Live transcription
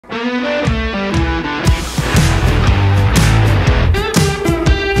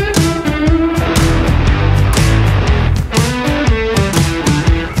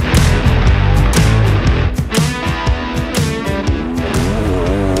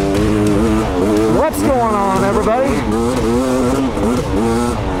What's going on, everybody?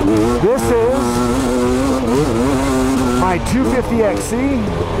 This is my 250XC.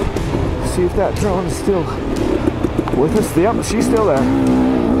 See if that drone is still with us. Yep, she's still there.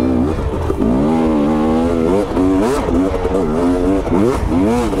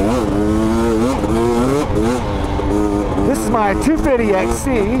 This is my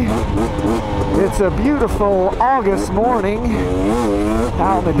 250XC. It's a beautiful August morning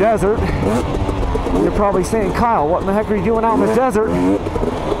out in the desert. You're probably saying, Kyle, what in the heck are you doing out in the desert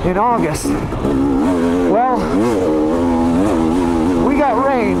in August? Well, we got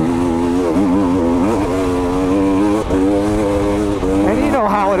rain. And you know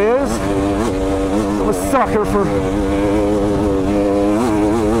how it is. I'm a sucker for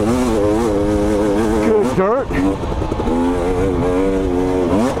good dirt.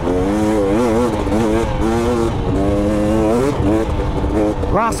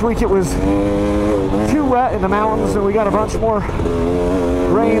 Last week it was too wet in the mountains, and we got a bunch more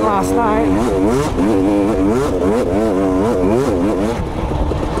rain last night.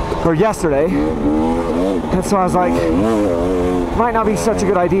 Or yesterday. And so I was like, might not be such a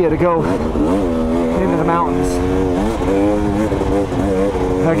good idea to go into the mountains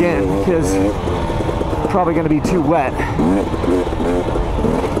again, because it's probably going to be too wet.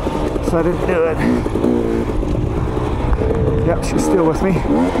 So I didn't do it. Yep, she's still with me.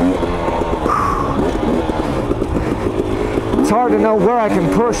 It's hard to know where I can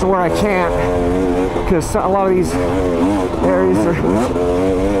push and where I can't, because a lot of these areas are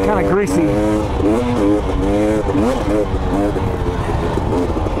kind of greasy.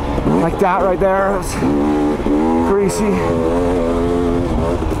 Like that right there, it's greasy.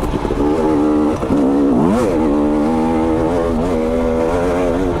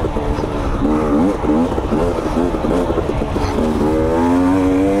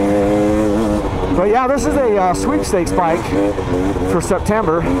 But yeah, this is a sweepstakes bike for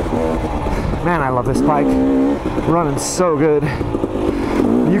September. Man, I love this bike. Running so good.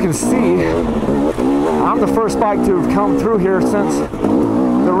 You can see I'm the first bike to have come through here since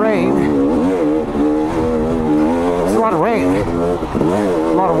the rain. There's a lot of rain.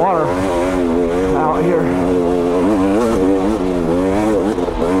 A lot of water out here.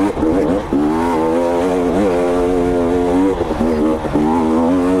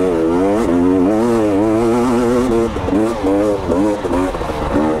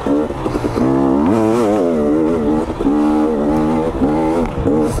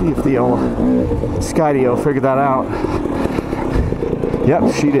 See if the old Skydio figured that out.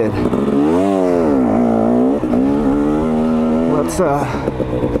 Yep, she did. Let's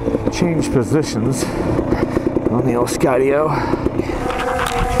change positions on the old Skydio.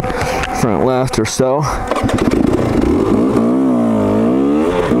 Front left or so.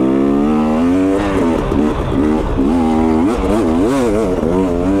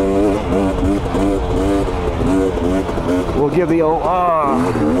 We'll give the old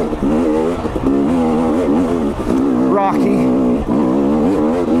Rocky.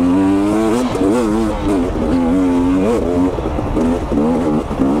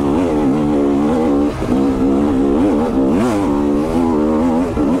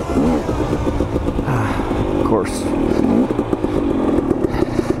 Of course.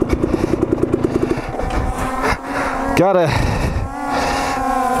 Gotta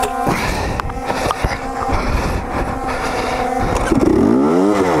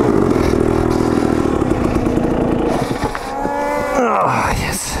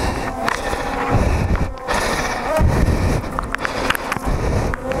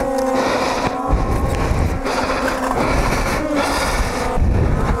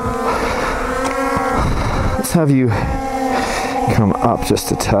have you come up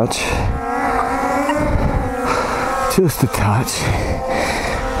just a touch. Just a touch.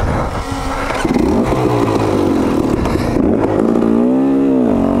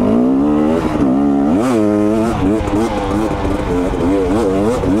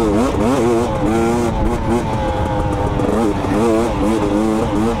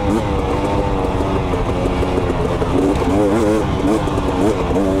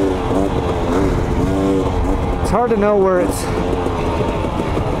 It's hard to know where it's.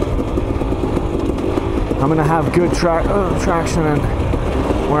 I'm gonna have good traction and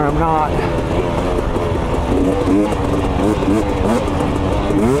where I'm not.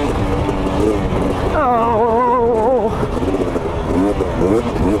 Oh,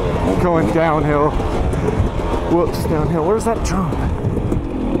 going downhill. Whoops, downhill. Where's that drum?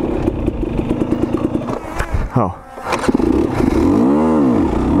 Oh.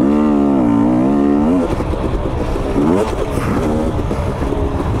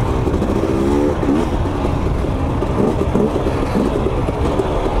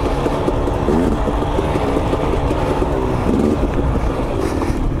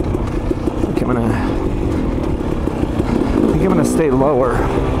 stay lower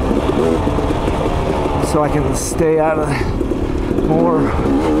so I can stay out of more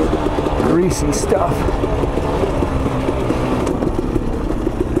greasy stuff.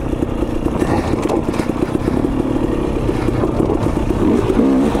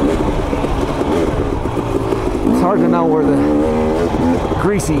 It's hard to know where the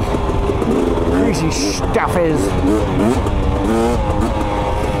greasy stuff is.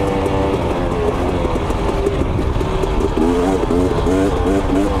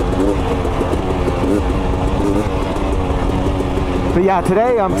 But yeah,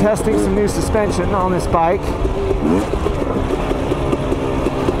 today I'm testing some new suspension on this bike.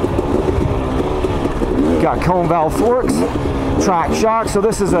 Got cone valve forks, Traxx shocks. So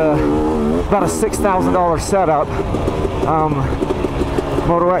this is about a $6,000 setup.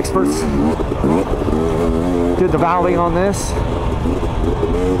 MotoXperts did the valving on this,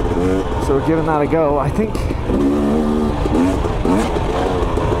 so we're giving that a go. I think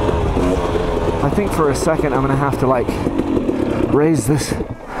for a second I'm gonna have to like raise this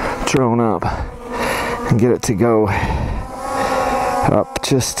drone up and get it to go up.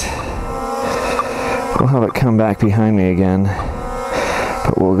 Just we'll have it come back behind me again,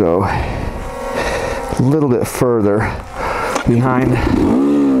 but we'll go a little bit further behind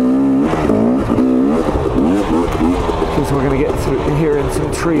because we're gonna get through here in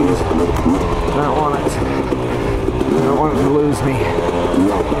some trees. I don't want it to lose me.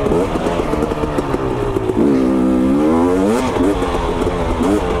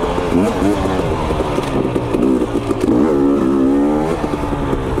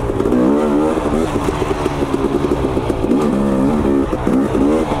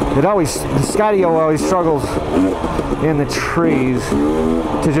 The Skydio always struggles in the trees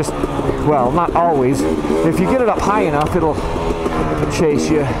to just, well, not always. If you get it up high enough, it'll chase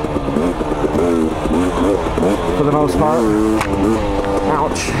you for the most part.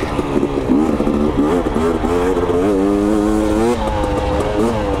 Ouch.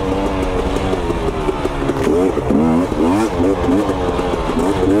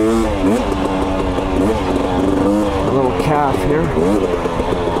 A little calf here.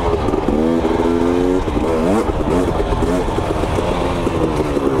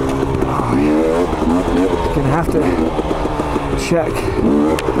 Gonna have to check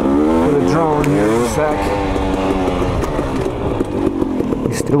for the drone here in a sec.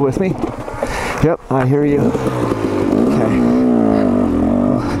 You still with me? Yep, I hear you. Okay.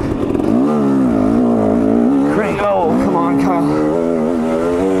 Crank. Oh, come on, Kyle.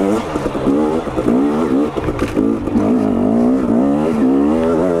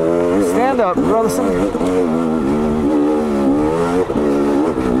 Stand up, brother.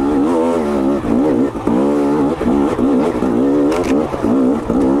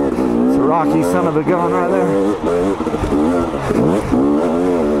 Rocky son of a gun right there.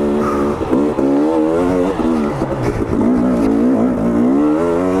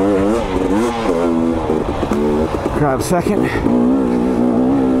 Grab a second.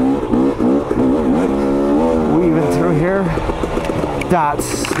 Weaving through here. That's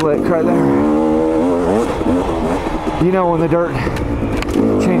slick right there. You know when the dirt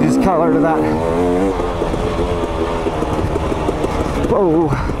changes color to that. Whoa.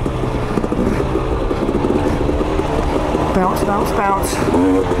 Bounce, bounce, bounce.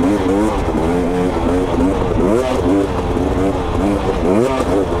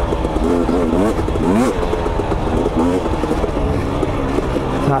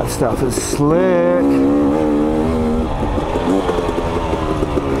 That stuff is slick.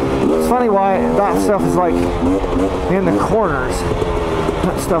 It's funny why that stuff is like in the corners.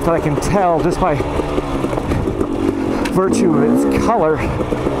 That stuff that I can tell just by virtue of its color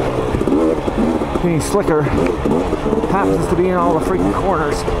being slicker. Happens to be in all the freaking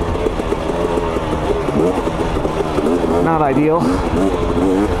corners. Not ideal.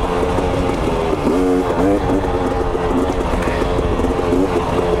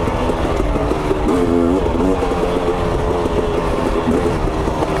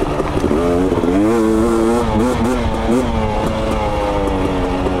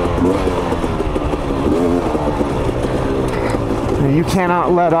 You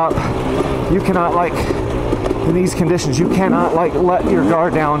cannot let up. You cannot, like, in these conditions, you cannot like let your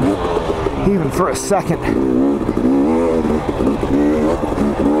guard down even for a second.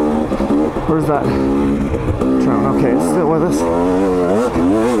 Where's that drone? Okay, it's still with us.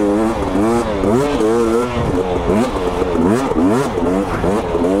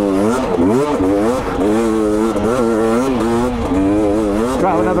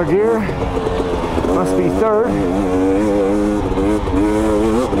 Grab another gear. Must be third.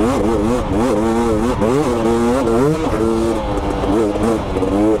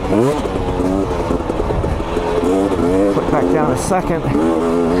 second.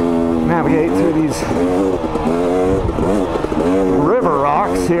 Navigate through these river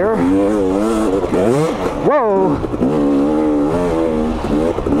rocks here. Whoa!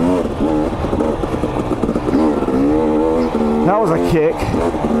 That was a kick.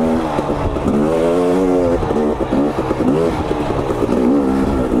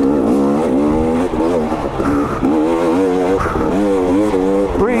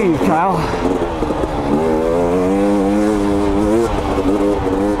 Breathe, Kyle.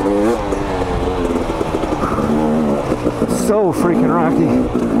 So freaking rocky.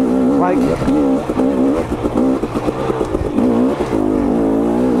 Like,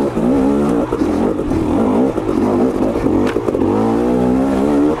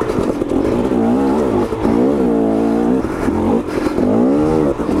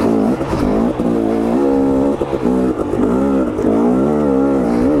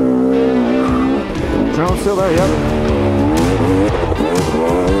 drone's still there, yep.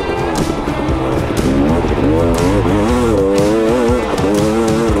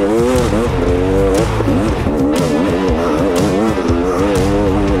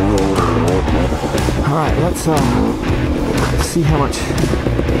 Alright, let's see how much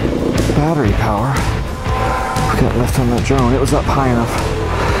battery power we got left on that drone. It was up high enough.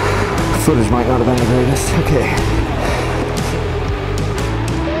 Footage might not have been the greatest. Okay.